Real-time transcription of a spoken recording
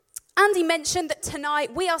Andy mentioned that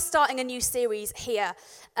tonight we are starting a new series here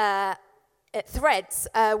at Threads.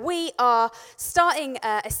 We are starting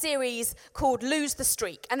a series called Lose the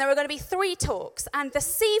Streak, and there are going to be 3 talks. And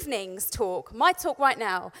this evening's talk, my talk right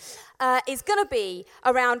now, is going to be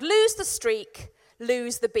around lose the streak,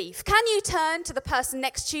 lose the beef. Can you turn to the person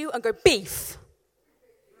next to you and go, beef?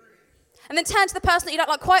 And then turn to the person that you don't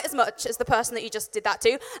like quite as much as the person that you just did that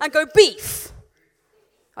to and go, beef.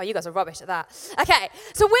 Oh, you guys are rubbish at that. Okay,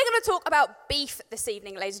 so we're going to talk about beef this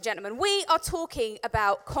evening, ladies and gentlemen. We are talking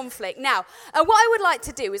about conflict. Now, what I would like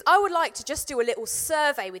to do is I would like to just do a little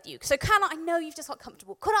survey with you. So I know you've just got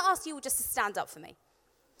comfortable. Could I ask you just to stand up for me?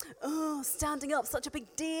 Oh, standing up, such a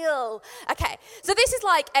big deal. Okay, so this is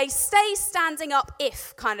like a stay standing up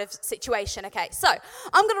if kind of situation. Okay, so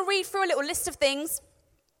I'm going to read through a little list of things.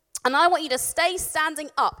 And I want you to stay standing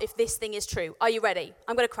up if this thing is true. Are you ready?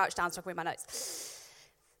 I'm going to crouch down so I can read my notes.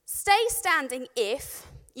 Stay standing if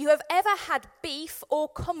you have ever had beef or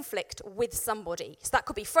conflict with somebody. So that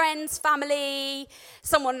could be friends, family,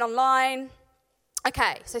 someone online.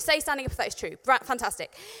 Okay, so stay standing up if that is true. Right,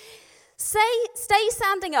 fantastic. Stay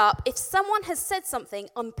standing up if someone has said something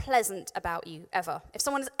unpleasant about you, ever. If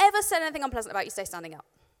someone has ever said anything unpleasant about you, stay standing up.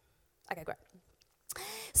 Okay, great.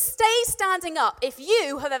 Stay standing up if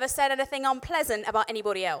you have ever said anything unpleasant about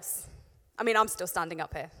anybody else. I mean, I'm still standing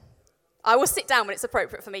up here. I will sit down when it's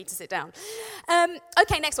appropriate for me to sit down.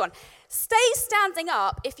 Okay, next one. Stay standing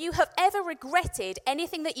up if you have ever regretted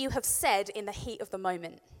anything that you have said in the heat of the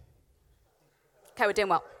moment. Okay, we're doing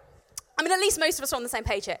well. I mean, at least most of us are on the same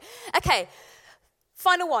page here. Okay,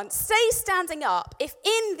 final one. Stay standing up if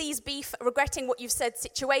in these beef, regretting what you've said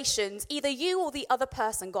situations, either you or the other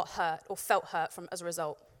person got hurt or felt hurt from as a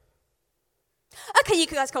result. Okay, you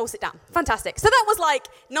guys can all sit down. Fantastic. So that was like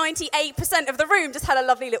 98% of the room just had a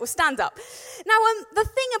lovely little stand up. Now, the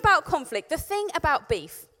thing about conflict, the thing about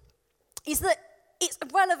beef, is that it's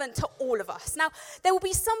relevant to all of us. Now, there will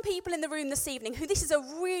be some people in the room this evening who this is a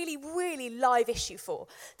really, really live issue for.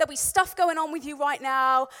 There'll be stuff going on with you right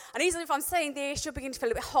now, and even if I'm saying this, you're beginning to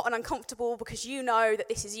feel a bit hot and uncomfortable because you know that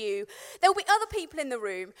this is you. There will be other people in the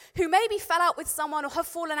room who maybe fell out with someone or have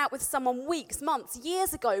fallen out with someone weeks, months,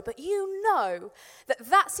 years ago, but you know that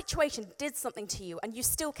that situation did something to you, and you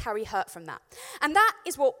still carry hurt from that. And that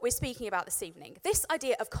is what we're speaking about this evening, this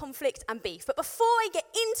idea of conflict and beef. But before I get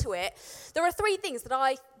into it, there are 3 things that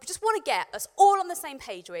I just want to get us all on the same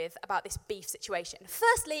page with about this beef situation.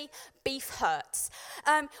 Firstly, beef hurts.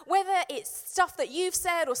 Whether it's stuff that you've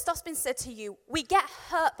said or stuff's been said to you, we get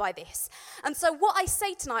hurt by this. And so what I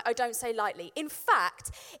say tonight, I don't say lightly. In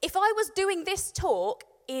fact, if I was doing this talk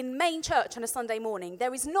in main church on a Sunday morning,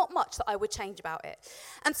 there is not much that I would change about it.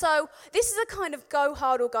 And so this is a kind of go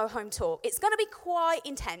hard or go home talk. It's going to be quite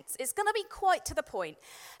intense. It's going to be quite to the point.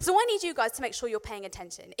 So I need you guys to make sure you're paying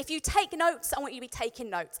attention. If you take notes, I want you to be taking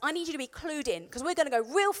notes. I need you to be clued in because we're going to go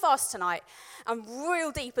real fast tonight and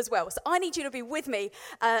real deep as well. So I need you to be with me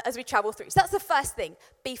as we travel through. So that's the first thing.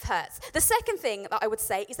 Beef hurts. The second thing that I would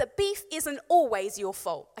say is that beef isn't always your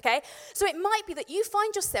fault, okay? So it might be that you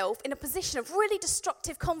find yourself in a position of really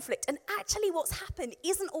destructive conflict, and actually what's happened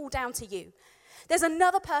isn't all down to you. There's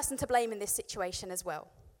another person to blame in this situation as well.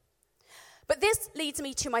 But this leads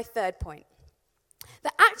me to my third point,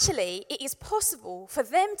 that actually it is possible for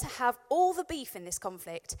them to have all the beef in this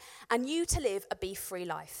conflict and you to live a beef-free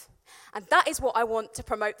life. And that is what I want to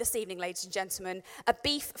promote this evening, ladies and gentlemen, a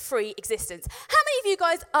beef-free existence. How many of you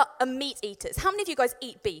guys are meat eaters? How many of you guys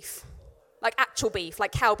eat beef? Like actual beef,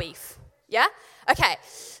 like cow beef? Yeah? Okay,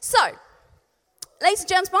 so ladies and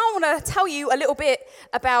gentlemen, I want to tell you a little bit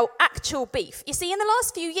about actual beef. You see, in the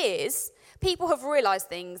last few years, people have realised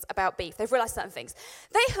things about beef. They've realised certain things.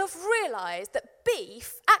 They have realised that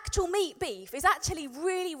beef, actual meat beef, is actually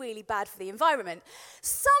really, really bad for the environment.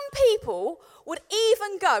 Some people would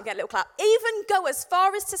even go, get a little clap, even go as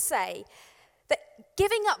far as to say that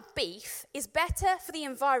giving up beef is better for the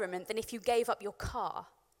environment than if you gave up your car.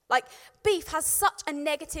 Like, beef has such a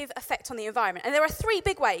negative effect on the environment. And there are 3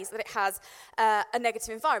 big ways that it has a negative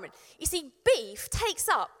environment. You see, beef takes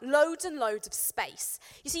up loads and loads of space.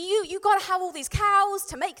 You see, you got to have all these cows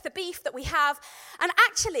to make the beef that we have. And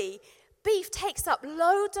actually, beef takes up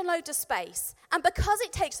loads and loads of space. And because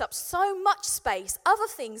it takes up so much space, other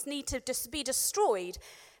things need to be destroyed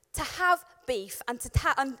to have beef, and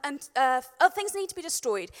other things need to be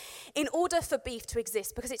destroyed in order for beef to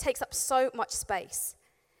exist, because it takes up so much space.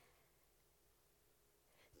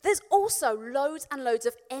 There's also loads and loads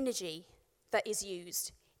of energy that is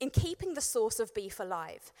used in keeping the source of beef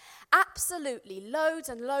alive. Absolutely, loads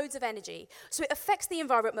and loads of energy. So it affects the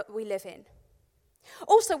environment that we live in.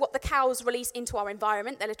 Also, what the cows release into our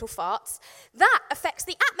environment, their little farts, that affects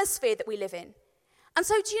the atmosphere atmosphere that we live in. And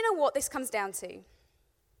so do you know what this comes down to?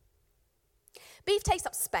 Beef takes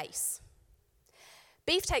up space.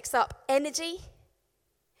 Beef takes up energy.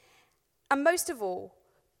 And most of all,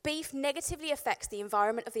 beef negatively affects the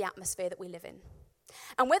environment of the atmosphere that we live in.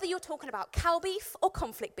 And whether you're talking about cow beef or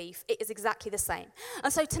conflict beef, it is exactly the same.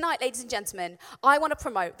 And so tonight, ladies and gentlemen, I want to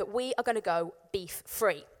promote that we are going to go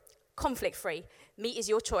beef-free, conflict-free. Meat is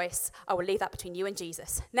your choice. I will leave that between you and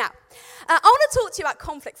Jesus. Now, I want to talk to you about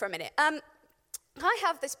conflict for a minute. I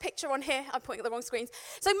have this picture on here. I'm pointing at the wrong screens.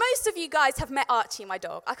 So most of you guys have met Archie, my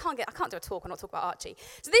dog. I can't do a talk and not talk about Archie.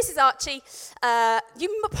 So this is Archie.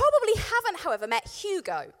 You probably haven't, however, met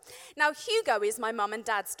Hugo. Now, Hugo is my mum and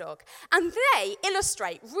dad's dog. And they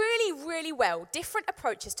illustrate really, really well different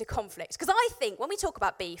approaches to conflict. Because I think when we talk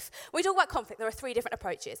about beef, when we talk about conflict, there are 3 different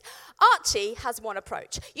approaches. Archie has one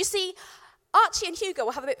approach. You see, Archie and Hugo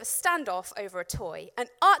will have a bit of a standoff over a toy. And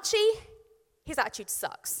Archie, his attitude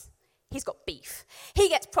sucks. He's got beef. He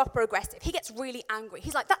gets proper aggressive. He gets really angry.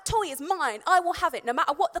 He's like, that toy is mine. I will have it no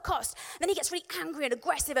matter what the cost. And then he gets really angry and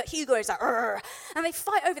aggressive at Hugo. He's like, "Urgh." And they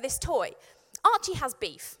fight over this toy. Archie has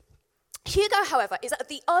beef. Hugo, however, is at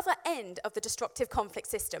the other end of the destructive conflict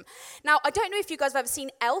system. Now, I don't know if you guys have ever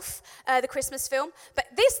seen Elf, the Christmas film, but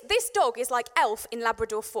this dog is like Elf in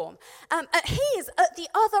Labrador form. He is at the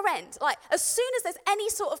other end. Like, as soon as there's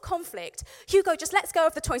any sort of conflict, Hugo just lets go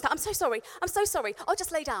of the toy. He's like, I'm so sorry, I'll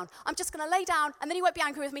just lay down. I'm just going to lay down, and then he won't be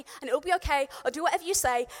angry with me, and it'll be okay. I'll do whatever you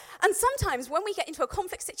say. And sometimes when we get into a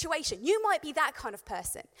conflict situation, you might be that kind of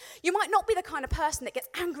person. You might not be the kind of person that gets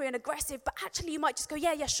angry and aggressive, but actually you might just go,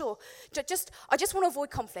 yeah, sure. I just want to avoid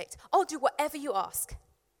conflict. I'll do whatever you ask.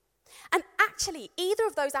 And actually, either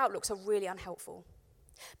of those outlooks are really unhelpful.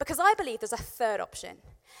 Because I believe there's a third option.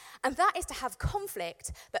 And that is to have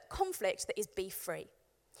conflict that is beef-free.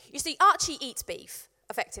 You see, Archie eats beef,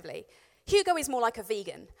 effectively. Hugo is more like a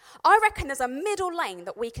vegan. I reckon there's a middle lane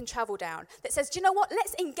that we can travel down that says, do you know what?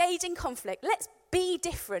 Let's engage in conflict. Let's be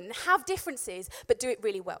different, have differences, but do it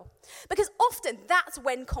really well. Because often that's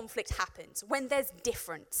when conflict happens, when there's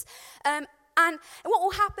difference. And what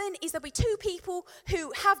will happen is there'll be 2 people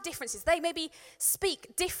who have differences. They maybe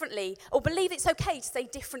speak differently or believe it's okay to say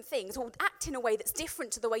different things or act in a way that's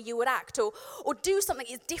different to the way you would act or do something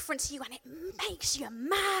that's different to you and it makes you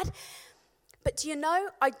mad. But do you know,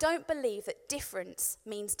 I don't believe that difference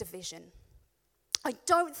means division. I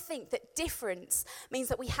don't think that difference means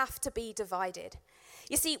that we have to be divided.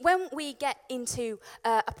 You see, when we get into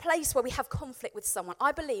a place where we have conflict with someone,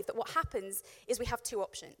 I believe that what happens is we have 2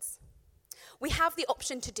 options. We have the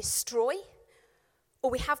option to destroy,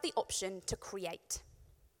 or we have the option to create.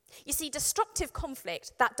 You see, destructive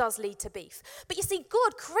conflict, that does lead to beef. But you see,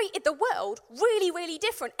 God created the world really, really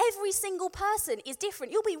different. Every single person is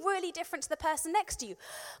different. You'll be really different to the person next to you.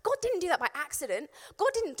 God didn't do that by accident. God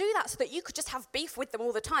didn't do that so that you could just have beef with them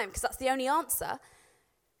all the time, because that's the only answer.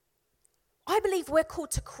 I believe we're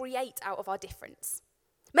called to create out of our difference.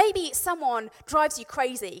 Maybe someone drives you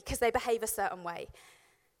crazy because they behave a certain way.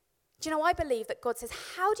 Do you know, I believe that God says,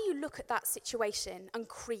 how do you look at that situation and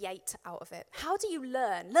create out of it? How do you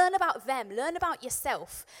learn? Learn about them. Learn about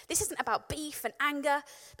yourself. This isn't about beef and anger,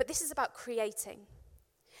 but this is about creating.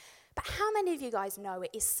 But how many of you guys know it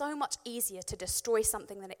is so much easier to destroy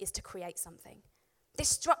something than it is to create something?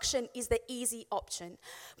 Destruction is the easy option.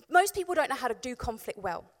 Most people don't know how to do conflict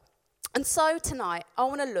well. And so tonight, I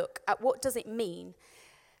want to look at what does it mean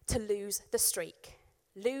to lose the streak.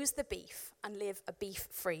 Lose the beef and live a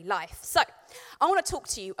beef-free life. So, I want to talk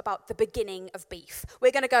to you about the beginning of beef.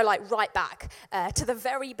 We're going to go right back to the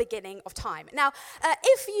very beginning of time. Now,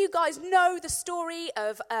 if you guys know the story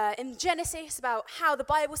of in Genesis about how the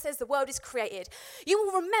Bible says the world is created, you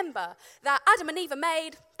will remember that Adam and Eve are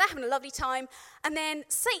made, they're having a lovely time, and then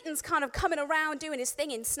Satan's kind of coming around doing his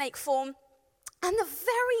thing in snake form. And the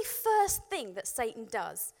very first thing that Satan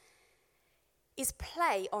does is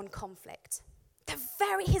play on conflict.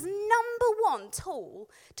 His number one tool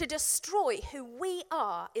to destroy who we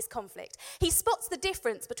are is conflict. He spots the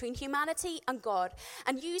difference between humanity and God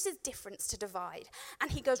and uses difference to divide.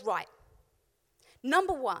 And he goes, right,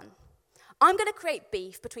 number 1, I'm going to create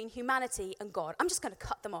beef between humanity and God. I'm just going to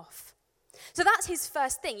cut them off. So that's his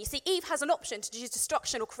first thing. You see, Eve has an option to use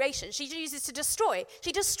destruction or creation. She chooses to destroy.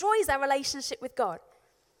 She destroys their relationship with God.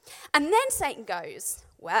 And then Satan goes,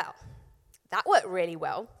 well, that worked really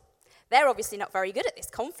well. They're obviously not very good at this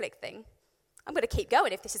conflict thing. I'm going to keep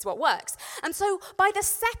going if this is what works. And so by the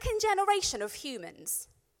second generation of humans,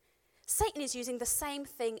 Satan is using the same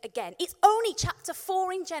thing again. It's only chapter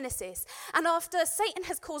 4 in Genesis. And after Satan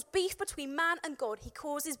has caused beef between man and God, he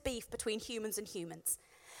causes beef between humans and humans.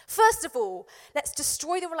 First of all, let's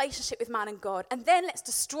destroy the relationship with man and God, and then let's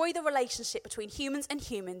destroy the relationship between humans and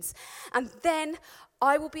humans, and then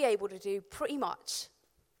I will be able to do pretty much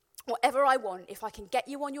whatever I want if I can get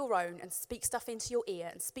you on your own and speak stuff into your ear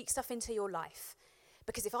and speak stuff into your life.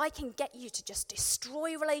 Because if I can get you to just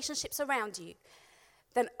destroy relationships around you,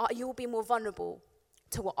 then you will be more vulnerable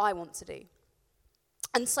to what I want to do.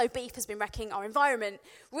 And so beef has been wrecking our environment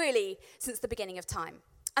really since the beginning of time.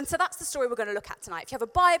 And so that's the story we're going to look at tonight. If you have a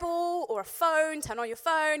Bible or a phone, turn on your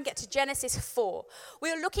phone, get to Genesis 4. We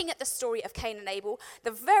are looking at the story of Cain and Abel,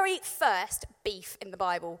 the very first beef in the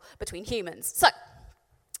Bible between humans. So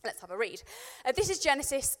let's have a read. This is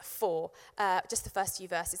Genesis 4, just the first few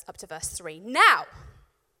verses up to verse 3. Now,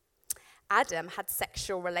 Adam had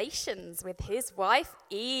sexual relations with his wife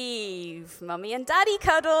Eve. Mummy and daddy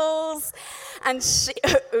cuddles. And she,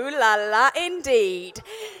 ooh la la indeed.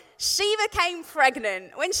 She became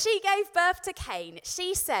pregnant. When she gave birth to Cain,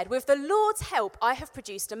 she said, "With the Lord's help, I have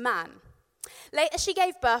produced a man." Later, she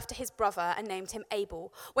gave birth to his brother and named him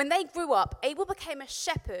Abel. When they grew up, Abel became a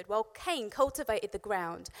shepherd while Cain cultivated the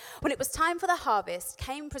ground. When it was time for the harvest,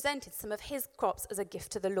 Cain presented some of his crops as a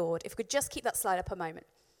gift to the Lord. If we could just keep that slide up a moment.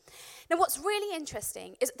 Now, what's really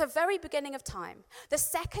interesting is at the very beginning of time, the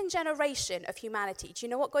second generation of humanity, do you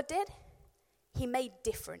know what God did? He made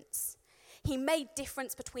difference. He made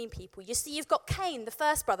difference between people. You see, you've got Cain, the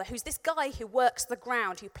first brother, who's this guy who works the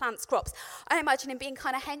ground, who plants crops. I imagine him being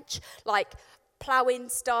kind of hench, like ploughing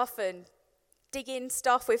stuff and digging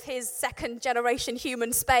stuff with his second generation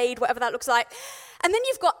human spade, whatever that looks like. And then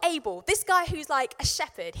you've got Abel, this guy who's like a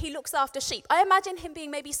shepherd. He looks after sheep. I imagine him being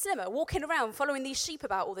maybe slimmer, walking around, following these sheep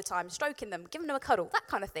about all the time, stroking them, giving them a cuddle, that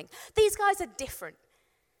kind of thing. These guys are different.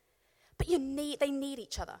 But they need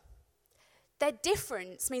each other. Their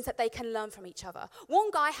difference means that they can learn from each other.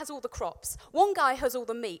 One guy has all the crops. One guy has all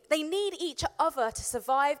the meat. They need each other to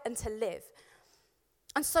survive and to live.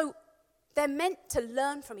 And so they're meant to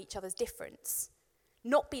learn from each other's difference,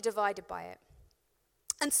 not be divided by it.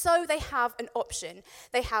 And so they have an option.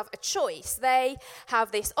 They have a choice. They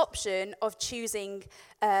have this option of choosing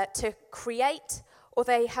to create, or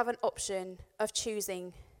they have an option of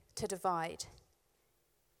choosing to divide.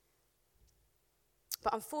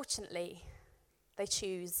 But unfortunately, they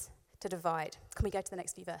choose to divide. Can we go to the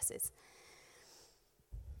next few verses?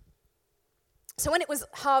 So when it was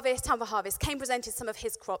time for harvest, Cain presented some of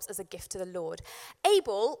his crops as a gift to the Lord.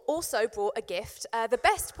 Abel also brought a gift, the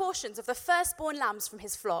best portions of the firstborn lambs from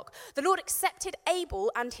his flock. The Lord accepted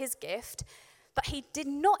Abel and his gift, but he did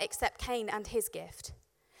not accept Cain and his gift.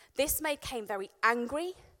 This made Cain very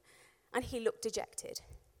angry, and he looked dejected.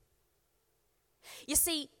 You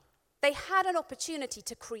see, they had an opportunity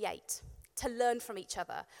to create, to learn from each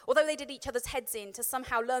other. Although they did each other's heads in to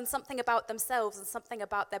somehow learn something about themselves and something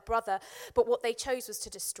about their brother, but what they chose was to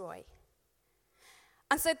destroy.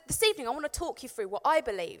 And so this evening I want to talk you through what I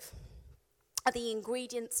believe are the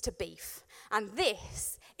ingredients to beef. And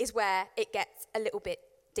this is where it gets a little bit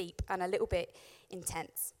deep and a little bit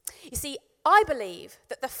intense. You see, I believe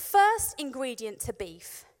that the first ingredient to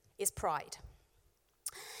beef is pride.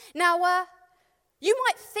 Now, you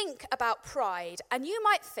might think about pride and you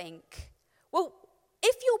might think, well,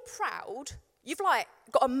 if you're proud, you've got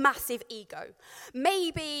a massive ego.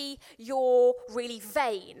 Maybe you're really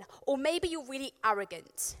vain, or maybe you're really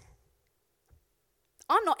arrogant.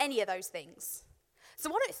 I'm not any of those things. So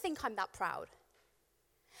I don't think I'm that proud.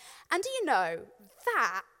 And do you know,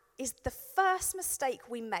 that is the first mistake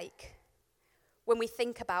we make when we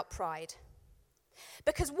think about pride.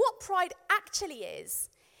 Because what pride actually is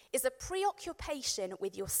a preoccupation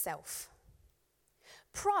with yourself.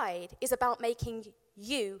 Pride is about making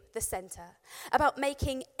you the center, about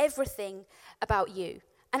making everything about you.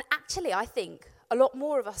 And actually, I think a lot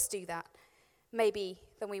more of us do that, maybe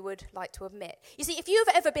than we would like to admit. You see, if you've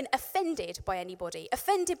ever been offended by anybody,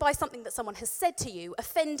 offended by something that someone has said to you,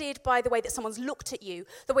 offended by the way that someone's looked at you,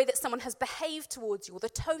 the way that someone has behaved towards you, or the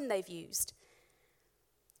tone they've used,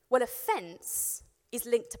 well, offense is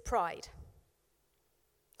linked to pride.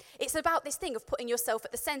 It's about this thing of putting yourself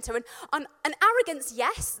at the center. And arrogance,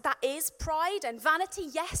 yes, that is pride. And vanity,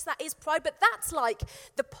 yes, that is pride. But that's like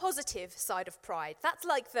the positive side of pride. That's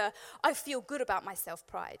like the I feel good about myself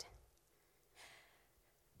pride.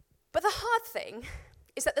 But the hard thing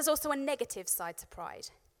is that there's also a negative side to pride.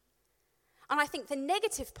 And I think the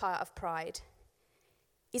negative part of pride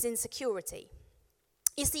is insecurity.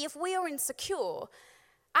 You see, if we are insecure,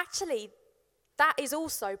 actually, that is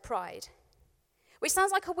also pride. Which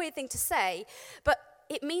sounds like a weird thing to say, but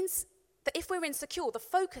it means that if we're insecure, the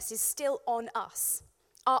focus is still on us.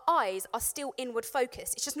 our eyes are still inward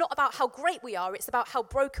focused. It's just not about how great we are, it's about how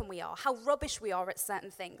broken we are, how rubbish we are at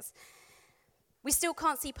certain things. We still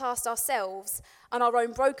can't see past ourselves and our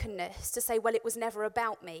own brokenness to say, well, it was never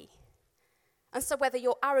about me. And so whether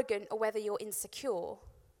you're arrogant or whether you're insecure,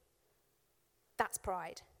 that's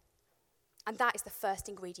pride. And that is the first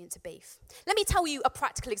ingredient to beef. Let me tell you a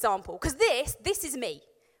practical example, because this is me.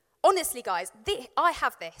 Honestly, guys, I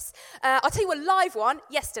have this. I'll tell you a live one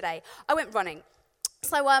yesterday. I went running.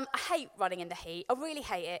 So I hate running in the heat. I really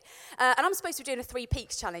hate it. And I'm supposed to be doing a 3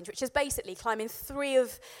 Peaks challenge, which is basically climbing 3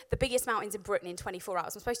 of the biggest mountains in Britain in 24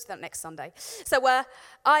 hours. I'm supposed to do that next Sunday. So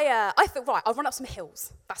I thought, right, I'll run up some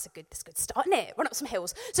hills. That's a good start, isn't it? Run up some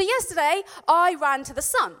hills. So yesterday, I ran to the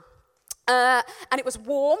sun. And it was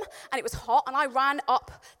warm and it was hot, and I ran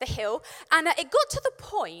up the hill, and it got to the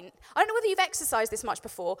point, I don't know whether you've exercised this much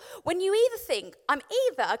before, when you either think, I'm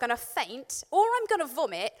either going to faint, or I'm going to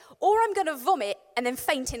vomit, and then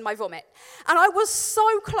faint in my vomit. And I was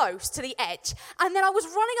so close to the edge, and then I was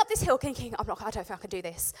running up this hill thinking, I don't think I can do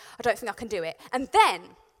this. I don't think I can do it. And then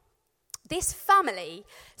this family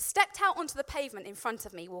stepped out onto the pavement in front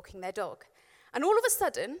of me walking their dog. And all of a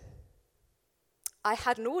sudden, I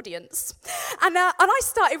had an audience. And I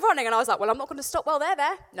started running, and I was like, well, I'm not going to stop while they're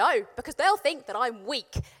there. No, because they'll think that I'm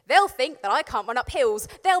weak. They'll think that I can't run up hills.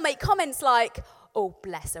 They'll make comments like, oh,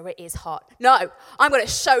 bless her, it is hot. No, I'm going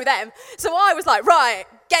to show them. So I was like, right,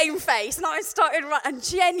 game face. And I started running, and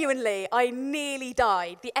genuinely, I nearly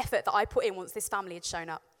died. The effort that I put in once this family had shown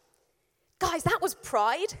up. Guys, that was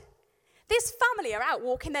pride. This family are out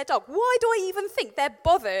walking their dog. Why do I even think they're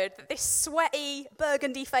bothered that this sweaty,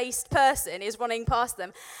 burgundy-faced person is running past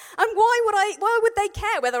them? And why would they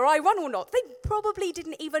care whether I run or not? They probably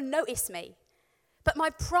didn't even notice me. But my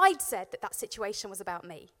pride said that situation was about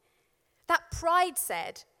me. That pride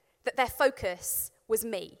said that their focus was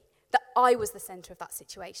me, that I was the center of that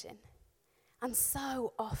situation. And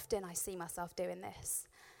so often I see myself doing this.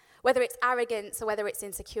 Whether it's arrogance or whether it's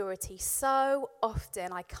insecurity, so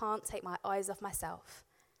often I can't take my eyes off myself.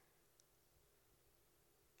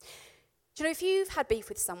 Do you know, if you've had beef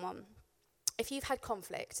with someone, if you've had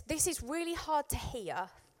conflict, this is really hard to hear,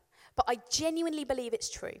 but I genuinely believe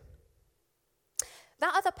it's true.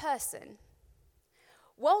 That other person,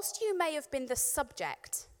 whilst you may have been the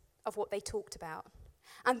subject of what they talked about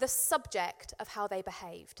and the subject of how they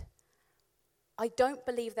behaved, I don't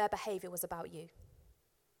believe their behavior was about you.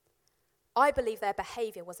 I believe their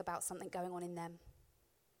behavior was about something going on in them.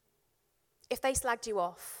 If they slagged you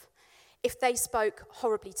off, if they spoke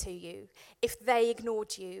horribly to you, if they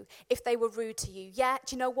ignored you, if they were rude to you, yeah,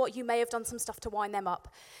 do you know what? You may have done some stuff to wind them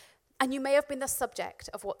up. And you may have been the subject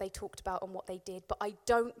of what they talked about and what they did, but I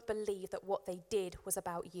don't believe that what they did was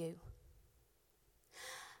about you.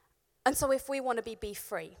 And so if we want to be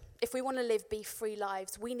beef-free, if we want to live beef-free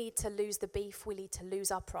lives, we need to lose the beef, we need to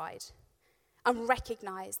lose our pride. And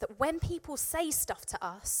recognize that when people say stuff to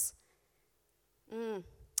us,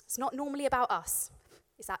 it's not normally about us.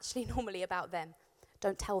 It's actually normally about them.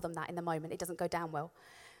 Don't tell them that in the moment. It doesn't go down well.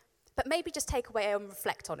 But maybe just take away and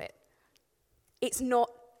reflect on it. It's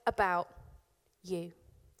not about you.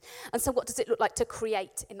 And so what does it look like to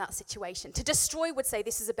create in that situation? To destroy would say,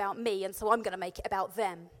 this is about me, and so I'm going to make it about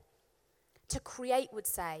them. To create would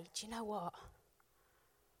say, do you know what?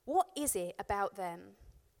 What is it about them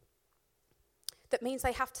that means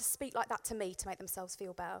they have to speak like that to me to make themselves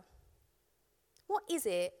feel better? What is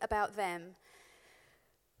it about them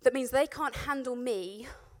that means they can't handle me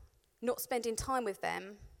not spending time with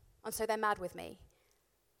them, and so they're mad with me?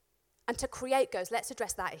 And to create goes, let's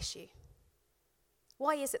address that issue.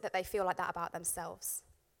 Why is it that they feel like that about themselves?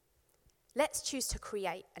 Let's choose to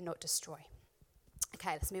create and not destroy.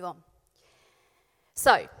 Okay, let's move on.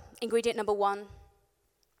 So, ingredient number 1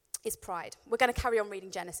 is pride. We're going to carry on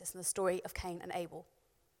reading Genesis and the story of Cain and Abel.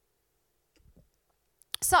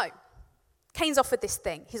 So, Cain's offered this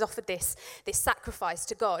thing. He's offered this sacrifice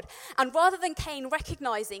to God. And rather than Cain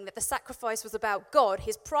recognizing that the sacrifice was about God,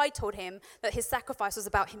 his pride told him that his sacrifice was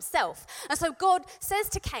about himself. And so God says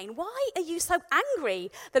to Cain, why are you so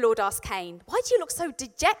angry? The Lord asked Cain. Why do you look so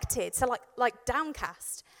dejected, so like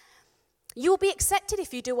downcast? You will be accepted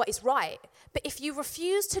if you do what is right. But if you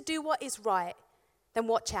refuse to do what is right, then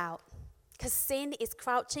watch out, because sin is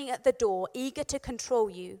crouching at the door, eager to control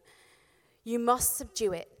you. You must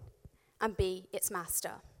subdue it and be its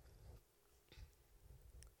master.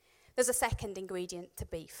 There's a second ingredient to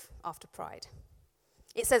beef after pride.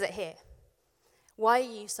 It says it here. Why are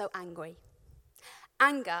you so angry?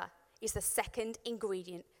 Anger is the second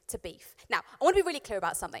ingredient to beef. Now, I want to be really clear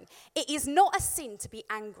about something. It is not a sin to be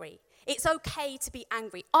angry. It's okay to be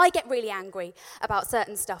angry. I get really angry about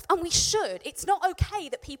certain stuff, and we should. It's not okay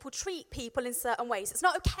that people treat people in certain ways. It's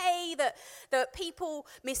not okay that people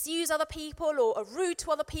misuse other people or are rude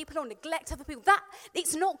to other people or neglect other people.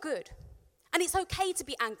 It's not good. And it's okay to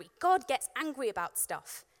be angry. God gets angry about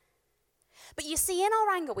stuff. But you see, in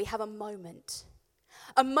our anger, we have a moment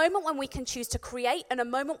when we can choose to create and a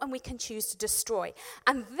moment when we can choose to destroy.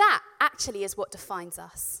 And that actually is what defines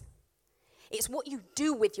us. It's what you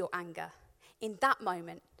do with your anger in that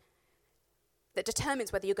moment that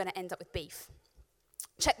determines whether you're going to end up with beef.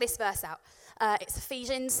 Check this verse out. It's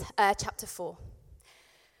Ephesians chapter 4.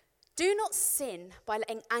 Do not sin by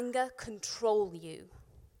letting anger control you.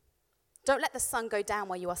 Don't let the sun go down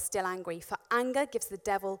while you are still angry, for anger gives the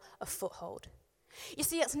devil a foothold. You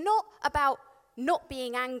see, it's not about not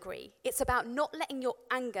being angry. It's about not letting your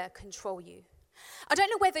anger control you. I don't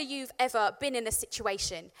know whether you've ever been in a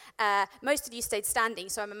situation, most of you stayed standing,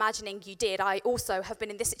 so I'm imagining you did. I also have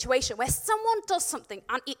been in this situation where someone does something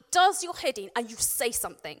and it does your head in and you say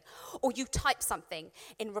something or you type something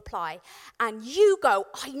in reply and you go,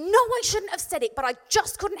 I know I shouldn't have said it, but I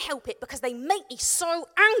just couldn't help it because they make me so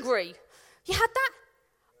angry. You had that?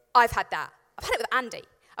 I've had that. I've had it with Andy.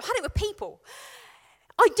 I've had it with people.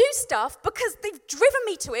 I do stuff because they've driven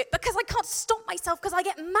me to it because I can't stop myself because I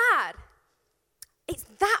get mad. It's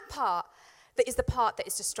that part that is the part that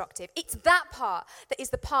is destructive. It's that part that is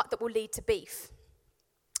the part that will lead to beef.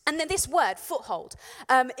 And then this word, foothold,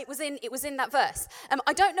 it was in that verse.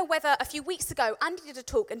 I don't know whether a few weeks ago Andy did a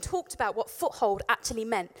talk and talked about what foothold actually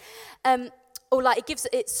meant. Or like it's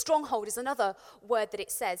stronghold is another word that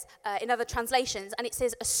it says in other translations. And it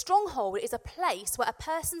says a stronghold is a place where a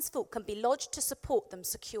person's foot can be lodged to support them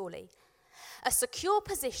securely. A secure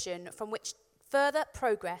position from which further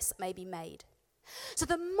progress may be made. So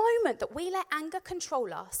the moment that we let anger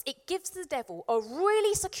control us, it gives the devil a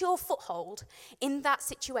really secure foothold in that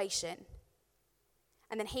situation.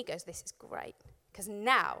 And then he goes, this is great, because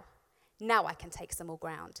now I can take some more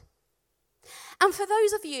ground. And for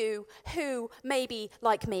those of you who maybe,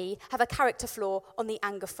 like me, have a character flaw on the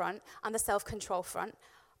anger front and the self-control front,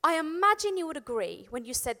 I imagine you would agree when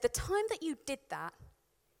you said the time that you did that,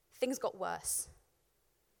 things got worse.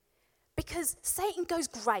 Because Satan goes,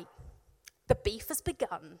 great. The beef has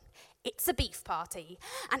begun. It's a beef party.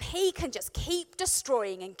 And he can just keep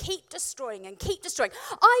destroying and keep destroying and keep destroying.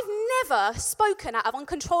 I've never spoken out of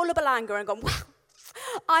uncontrollable anger and gone, wow,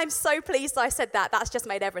 I'm so pleased I said that. That's just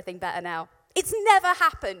made everything better now. It's never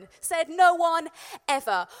happened. Said no one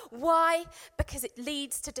ever. Why? Because it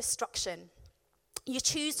leads to destruction. You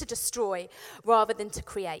choose to destroy rather than to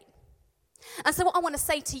create. And so what I want to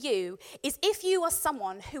say to you is if you are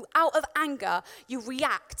someone who out of anger, you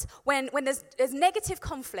react when there's negative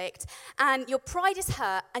conflict and your pride is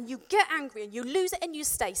hurt and you get angry and you lose it and you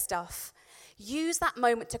say stuff, use that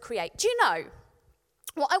moment to create. Do you know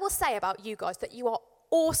what I will say about you guys that you are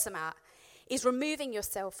awesome at is removing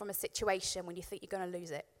yourself from a situation when you think you're going to lose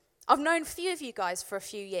it. I've known a few of you guys for a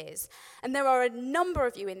few years, and there are a number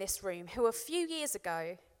of you in this room who a few years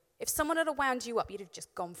ago, if someone had wound you up, you'd have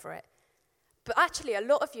just gone for it. But actually, a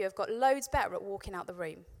lot of you have got loads better at walking out the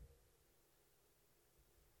room.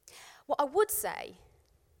 What I would say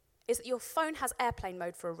is that your phone has airplane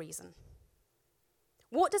mode for a reason.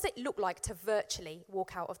 What does it look like to virtually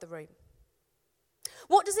walk out of the room?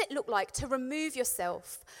 What does it look like to remove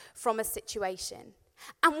yourself from a situation?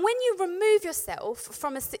 And when you remove yourself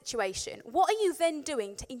from a situation, what are you then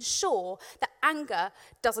doing to ensure that anger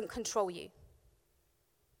doesn't control you?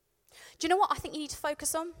 Do you know what I think you need to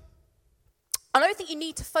focus on? I don't think you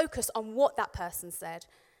need to focus on what that person said.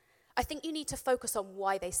 I think you need to focus on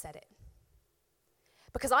why they said it.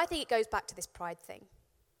 Because I think it goes back to this pride thing.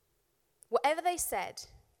 Whatever they said,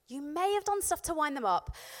 you may have done stuff to wind them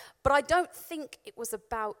up, but I don't think it was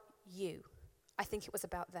about you. I think it was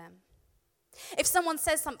about them. If someone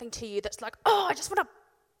says something to you that's like, oh, I just want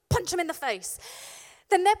to punch them in the face,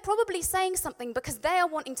 then they're probably saying something because they are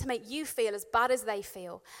wanting to make you feel as bad as they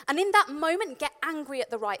feel. And in that moment, get angry at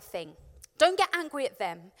the right thing. Don't get angry at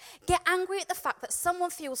them. Get angry at the fact that someone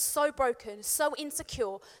feels so broken, so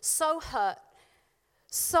insecure, so hurt,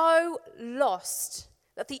 so lost,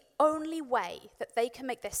 that the only way that they can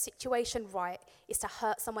make their situation right is to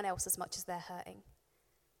hurt someone else as much as they're hurting.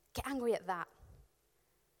 Get angry at that.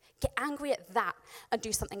 Get angry at that and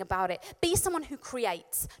do something about it. Be someone who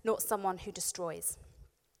creates, not someone who destroys.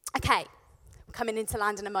 Okay. Coming into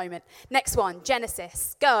land in a moment. Next one,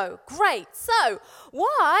 Genesis. Go. Great. So,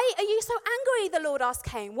 why are you so angry? The Lord asked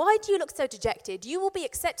Cain. Why do you look so dejected? You will be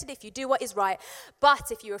accepted if you do what is right.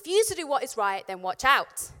 But if you refuse to do what is right, then watch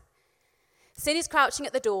out. Sin is crouching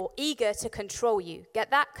at the door, eager to control you.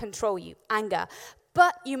 Get that? Control you. Anger.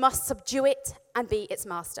 But you must subdue it and be its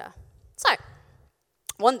master. So,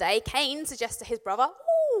 one day, Cain suggests to his brother,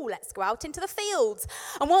 let's go out into the fields.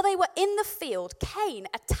 And while they were in the field, Cain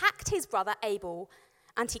attacked his brother Abel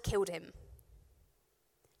and he killed him.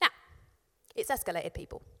 Now, it's escalated,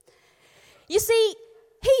 people. You see,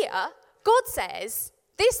 here, God says,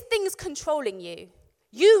 this thing's controlling you.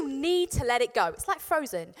 You need to let it go. It's like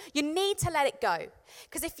Frozen. You need to let it go.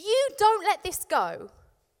 Because if you don't let this go,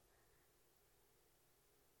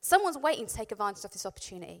 someone's waiting to take advantage of this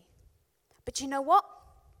opportunity. But you know what?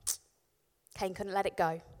 Cain couldn't let it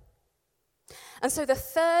go. And so the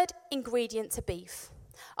third ingredient to beef,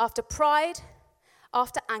 after pride,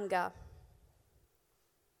 after anger,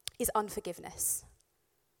 is unforgiveness.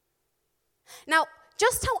 Now,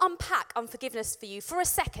 just to unpack unforgiveness for you for a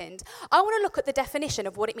second, I want to look at the definition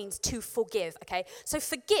of what it means to forgive, okay? So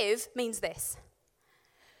forgive means this: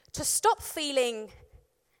 to stop feeling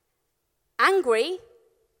angry,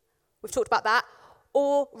 we've talked about that,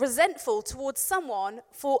 or resentful towards someone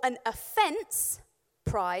for an offense,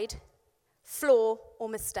 pride, flaw, or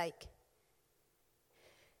mistake.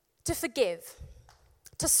 To forgive,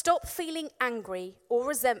 to stop feeling angry or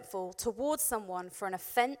resentful towards someone for an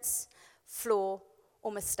offense, flaw,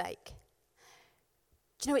 or mistake.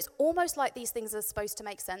 Do you know, it's almost like these things are supposed to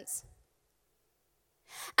make sense.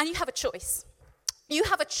 And you have a choice. You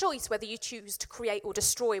have a choice whether you choose to create or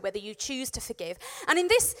destroy, whether you choose to forgive. And in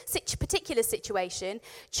this particular situation,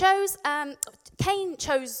 Cain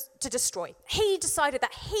chose to destroy. He decided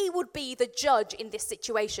that he would be the judge in this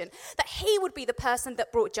situation, that he would be the person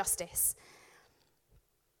that brought justice.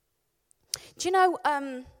 Do you know,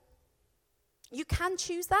 you can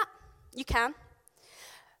choose that. You can.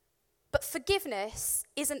 But forgiveness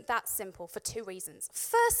isn't that simple for two reasons.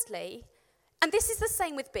 Firstly, and this is the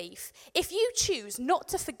same with beef, if you choose not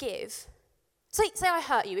to forgive, say I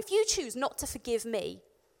hurt you, if you choose not to forgive me,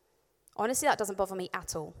 honestly, that doesn't bother me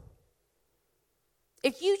at all.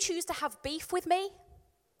 If you choose to have beef with me,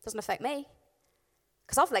 it doesn't affect me,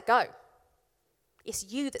 because I've let go.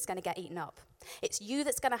 It's you that's going to get eaten up. It's you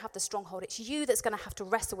that's going to have the stronghold. It's you that's going to have to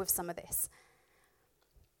wrestle with some of this.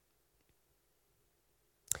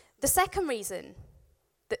 The second reason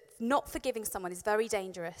that not forgiving someone is very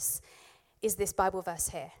dangerous is this Bible verse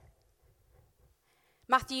here.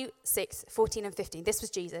 Matthew 6:14 and 15. This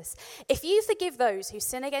was Jesus. If you forgive those who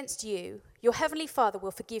sin against you, your heavenly Father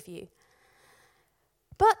will forgive you.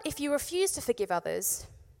 But if you refuse to forgive others,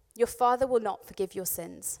 your Father will not forgive your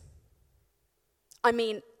sins. I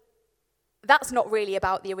mean, that's not really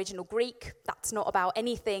about the original Greek. That's not about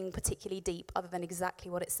anything particularly deep other than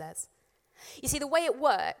exactly what it says. You see, the way it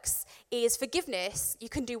works is forgiveness, you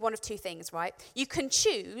can do one of two things, right? You can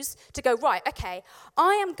choose to go, right, okay,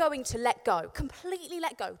 I am going to let go, completely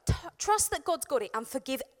let go, trust that God's got it and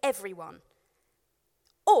forgive everyone.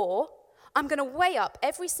 Or I'm going to weigh up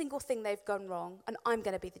every single thing they've done wrong and I'm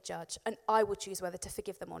going to be the judge and I will choose whether to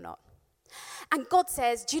forgive them or not. And God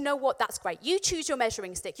says, do you know what? That's great. You choose your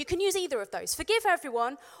measuring stick. You can use either of those. Forgive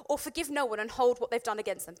everyone or forgive no one and hold what they've done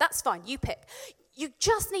against them. That's fine. You pick. You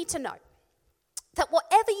just need to know that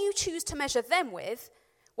whatever you choose to measure them with,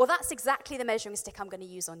 well, that's exactly the measuring stick I'm going to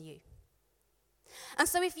use on you. And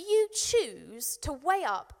so if you choose to weigh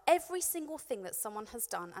up every single thing that someone has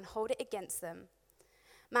done and hold it against them,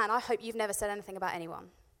 man, I hope you've never said anything about anyone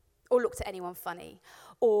or looked at anyone funny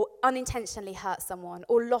or unintentionally hurt someone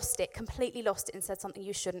or completely lost it and said something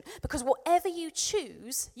you shouldn't. Because whatever you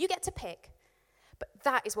choose, you get to pick. But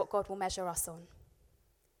that is what God will measure us on.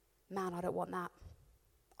 Man, I don't want that.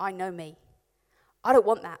 I know me. I don't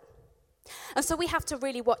want that. And so we have to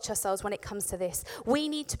really watch ourselves when it comes to this. We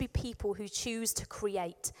need to be people who choose to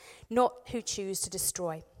create, not who choose to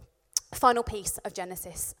destroy. Final piece of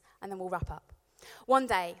Genesis, and then we'll wrap up. One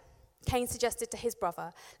day, Cain suggested to his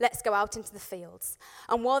brother, let's go out into the fields.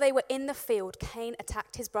 And while they were in the field, Cain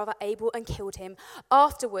attacked his brother Abel and killed him.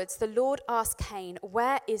 Afterwards, the Lord asked Cain,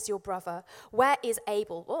 where is your brother? Where is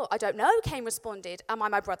Abel? Oh, I don't know, Cain responded. Am I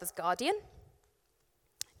my brother's guardian?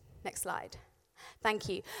 Next slide. Thank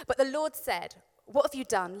you. But the Lord said, what have you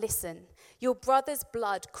done? Listen, your brother's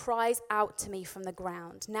blood cries out to me from the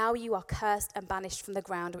ground. Now you are cursed and banished from the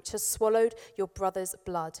ground, which has swallowed your brother's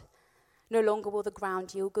blood. No longer will the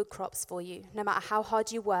ground yield good crops for you. No matter how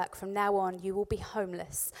hard you work, from now on you will be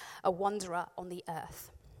homeless, a wanderer on the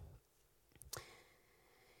earth.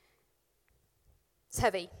 It's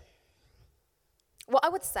heavy. What I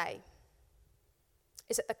would say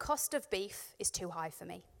is that the cost of beef is too high for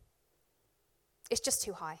me. It's just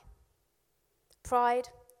too high. Pride,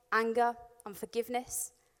 anger,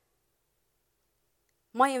 unforgiveness.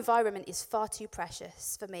 My environment is far too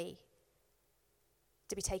precious for me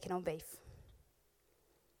to be taking on beef.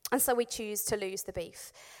 And so we choose to lose the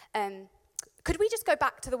beef. Could we just go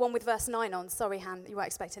back to the one with verse 9 on? Sorry, Han, you weren't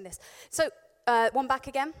expecting this. So, one back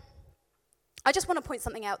again. I just want to point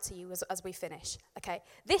something out to you as we finish. Okay,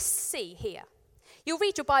 this C here. You'll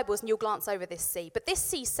read your Bibles and you'll glance over this C, but this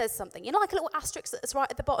C says something. You know, like a little asterisk that's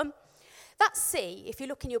right at the bottom? That C, if you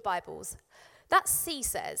look in your Bibles, that C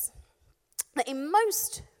says that in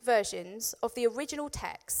most versions of the original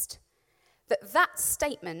text, that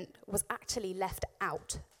statement was actually left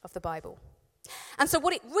out of the Bible. And so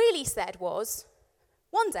what it really said was,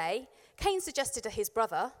 one day, Cain suggested to his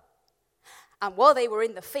brother, and while they were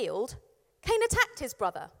in the field, Cain attacked his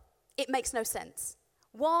brother. It makes no sense.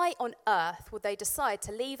 Why on earth would they decide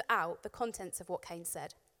to leave out the contents of what Cain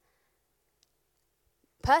said?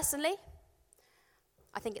 Personally,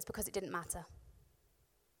 I think it's because it didn't matter.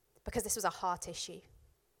 Because this was a heart issue.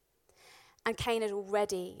 And Cain had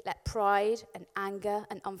already let pride and anger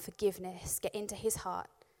and unforgiveness get into his heart.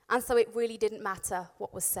 And so it really didn't matter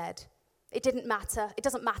what was said. It didn't matter. It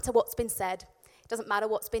doesn't matter what's been said. It doesn't matter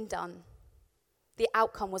what's been done. The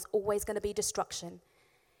outcome was always going to be destruction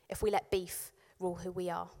if we let beef rule who we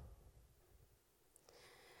are.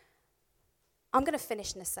 I'm going to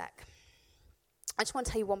finish in a sec. I just want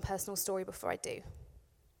to tell you one personal story before I do.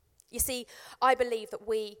 You see, I believe that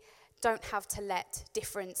we don't have to let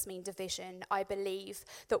difference mean division. I believe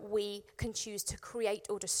that we can choose to create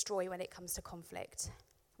or destroy when it comes to conflict.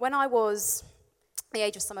 When I was the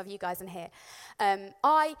age of some of you guys in here,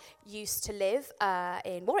 I used to live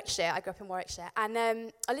in Warwickshire. I grew up in Warwickshire, and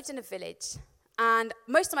I lived in a village. And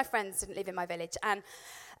most of my friends didn't live in my village. And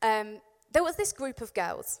there was this group of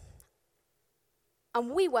girls, and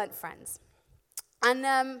we weren't friends. And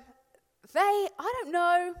I don't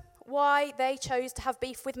know why they chose to have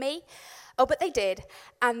beef with me. Oh, but they did,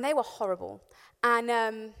 and they were horrible.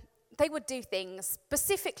 And they would do things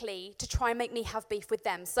specifically to try and make me have beef with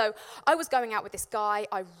them. So I was going out with this guy.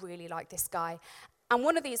 I really liked this guy. And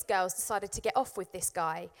one of these girls decided to get off with this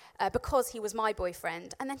guy because he was my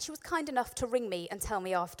boyfriend. And then she was kind enough to ring me and tell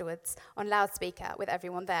me afterwards on loudspeaker with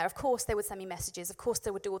everyone there. Of course, they would send me messages. Of course, they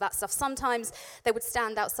would do all that stuff. Sometimes they would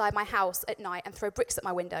stand outside my house at night and throw bricks at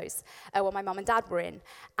my windows while my mum and dad were in.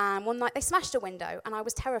 And one night they smashed a window and I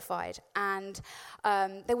was terrified. And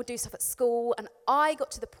they would do stuff at school. And I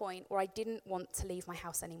got to the point where I didn't want to leave my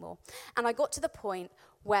house anymore. And I got to the point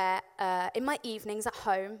where in my evenings at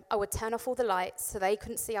home, I would turn off all the lights so they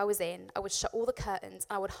couldn't see I was in. I would shut all the curtains,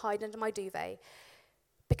 and I would hide under my duvet,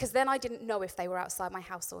 because then I didn't know if they were outside my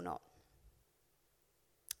house or not.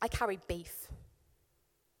 I carried beef.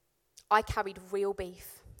 I carried real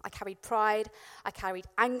beef. I carried pride. I carried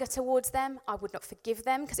anger towards them. I would not forgive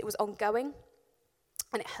them because it was ongoing,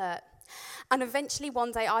 and it hurt. And eventually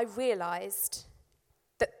one day I realized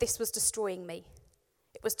that this was destroying me.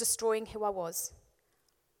 It was destroying who I was.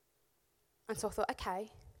 And so I thought,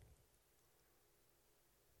 okay,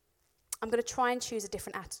 I'm going to try and choose a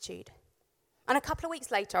different attitude. And a couple of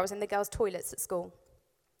weeks later, I was in the girls' toilets at school.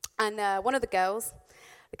 And one of the girls,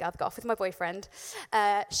 the girl that got off with my boyfriend,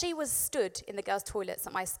 she was stood in the girls' toilets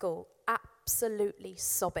at my school, absolutely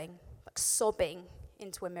sobbing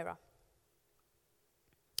into a mirror.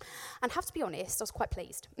 And I have to be honest, I was quite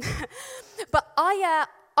pleased. But I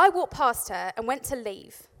walked past her and went to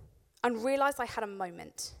leave and realized I had a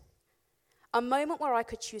moment where I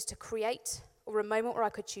could choose to create, or a moment where I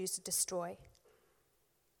could choose to destroy.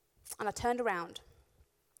 And I turned around,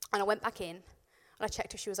 and I went back in, and I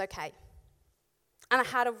checked if she was okay. And I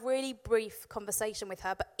had a really brief conversation with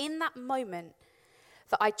her, but in that moment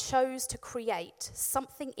that I chose to create,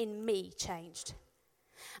 something in me changed.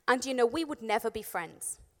 And you know, we would never be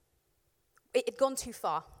friends. It had gone too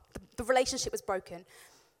far. The relationship was broken,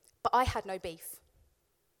 but I had no beef.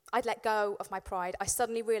 I'd let go of my pride. I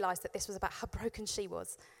suddenly realized that this was about how broken she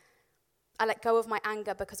was. I let go of my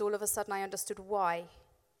anger because all of a sudden I understood why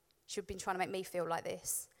she had been trying to make me feel like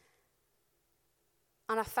this.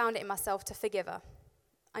 And I found it in myself to forgive her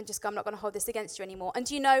and just go, I'm not going to hold this against you anymore.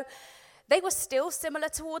 And you know, they were still similar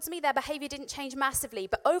towards me. Their behavior didn't change massively,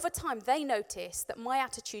 but over time they noticed that my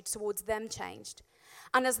attitude towards them changed.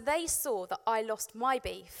 And as they saw that I lost my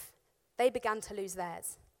beef, they began to lose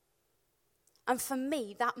theirs. And for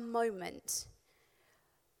me, that moment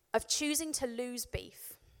of choosing to lose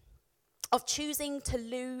beef, of choosing to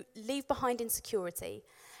leave behind insecurity,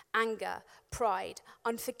 anger, pride,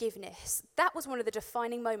 unforgiveness, that was one of the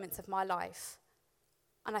defining moments of my life.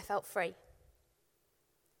 And I felt free.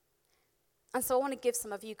 And so I want to give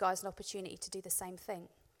some of you guys an opportunity to do the same thing.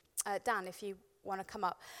 Dan, if you want to come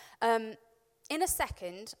up. In a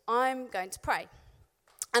second, I'm going to pray.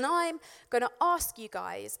 And I'm going to ask you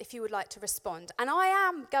guys if you would like to respond. And I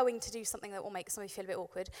am going to do something that will make some of you feel a bit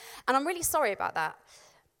awkward. And I'm really sorry about that.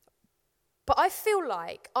 But I feel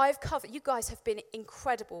like I've covered, you guys have been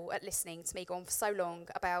incredible at listening to me go on for so long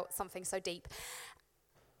about something so deep.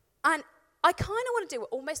 And I kind of want to do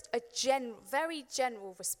almost a very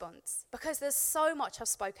general response, because there's so much I've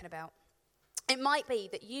spoken about. It might be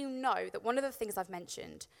that you know that one of the things I've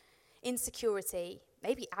mentioned, insecurity,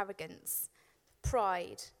 maybe arrogance,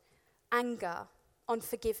 pride, anger,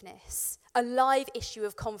 unforgiveness, a live issue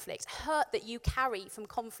of conflict, hurt that you carry from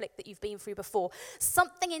conflict that you've been through before,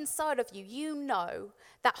 something inside of you, you know,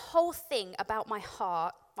 that whole thing about my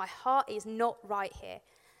heart is not right here,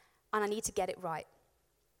 and I need to get it right.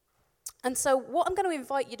 And so what I'm going to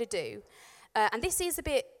invite you to do, and this is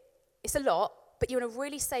it's a lot, but you're in a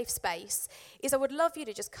really safe space, is I would love you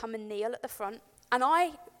to just come and kneel at the front. And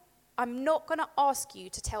I'm not going to ask you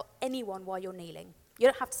to tell anyone why you're kneeling. You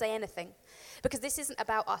don't have to say anything, because this isn't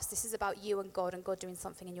about us. This is about you and God doing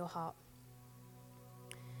something in your heart.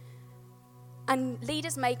 And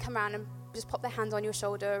leaders may come around and just pop their hand on your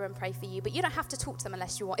shoulder and pray for you, but you don't have to talk to them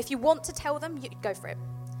unless you want. If you want to tell them, you go for it,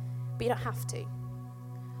 but you don't have to.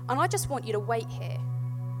 And I just want you to wait here.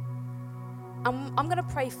 And I'm going to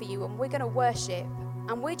pray for you, and we're going to worship,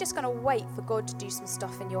 and we're just going to wait for God to do some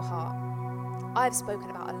stuff in your heart. I've spoken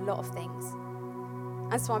about a lot of things.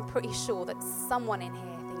 And so I'm pretty sure that someone in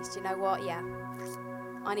here thinks, you know what, yeah,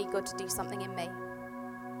 I need God to do something in me.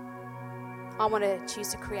 I want to choose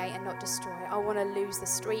to create and not destroy. I want to lose the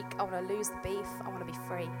streak. I want to lose the beef. I want to be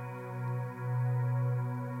free.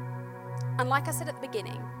 And like I said at the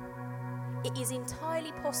beginning, it is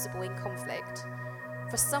entirely possible in conflict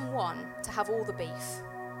for someone to have all the beef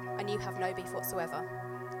and you have no beef whatsoever.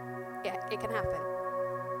 Yeah, it can happen.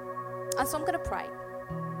 And so I'm going to pray.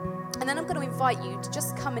 And then I'm going to invite you to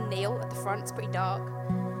just come and kneel at the front. It's pretty dark.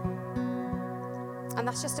 And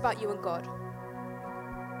that's just about you and God.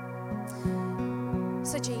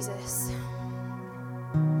 So Jesus,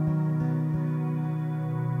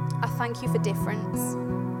 I thank you for difference.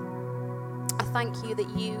 I thank you that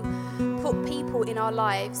you put people in our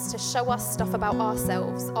lives to show us stuff about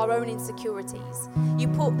ourselves, our own insecurities. You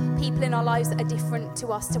put people in our lives that are different to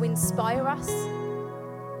us to inspire us,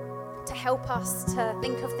 to help us to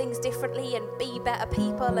think of things differently and be better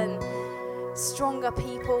people and stronger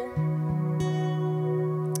people.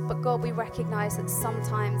 But God, we recognize that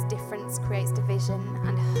sometimes difference creates division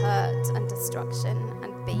and hurt and destruction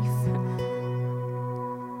and beef.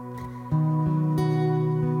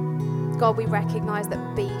 God, we recognize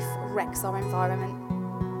that beef wrecks our environment.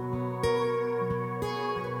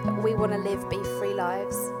 That we want to live beef-free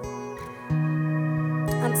lives.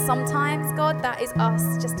 And sometimes, God, that is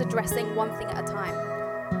us just addressing one thing at a time.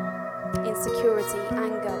 Insecurity,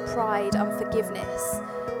 anger, pride, unforgiveness,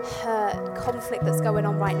 hurt, conflict that's going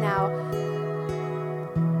on right now.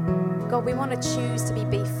 God, we want to choose to be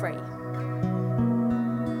beef-free.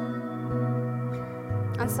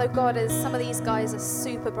 And so, God, as some of these guys are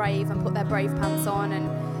super brave and put their brave pants on and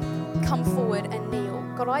come forward and kneel,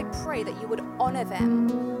 God, I pray that you would honor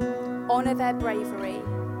them, honor their bravery,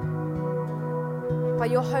 by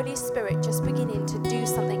your Holy Spirit just beginning to do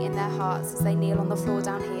something in their hearts as they kneel on the floor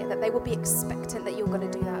down here, that they will be expectant that you're going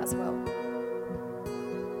to do that as well.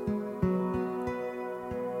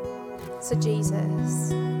 So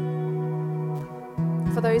Jesus,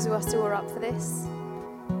 for those of us who are up for this,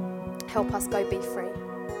 help us go be free.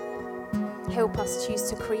 Help us choose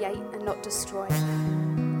to create and not destroy.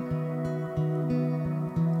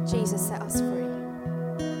 Jesus, set us free.